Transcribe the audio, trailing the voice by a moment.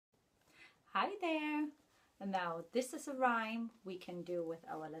Hi there! And now this is a rhyme we can do with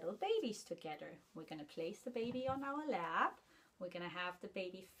our little babies together. We're going to place the baby on our lap. We're going to have the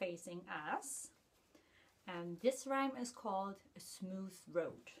baby facing us. And this rhyme is called A Smooth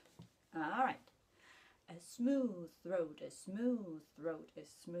Road. Alright. A smooth road, a smooth road, a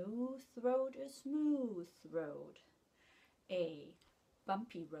smooth road, a smooth road. A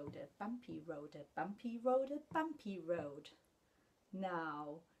bumpy road, a bumpy road, a bumpy road, a bumpy road.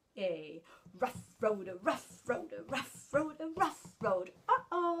 Now a rough road, a rough road, a rough road, a rough road.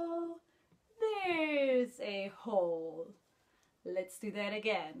 Uh-oh, there's a hole. Let's do that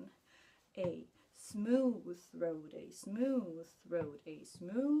again. A smooth road, a smooth road, a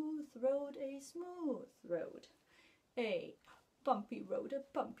smooth road, a smooth road. A bumpy road, a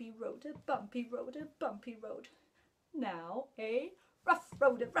bumpy road, a bumpy road, a bumpy road. Now a rough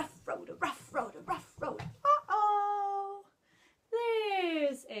road, a rough road, a rough road, a rough road. Uh-oh,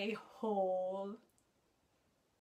 there's a hole.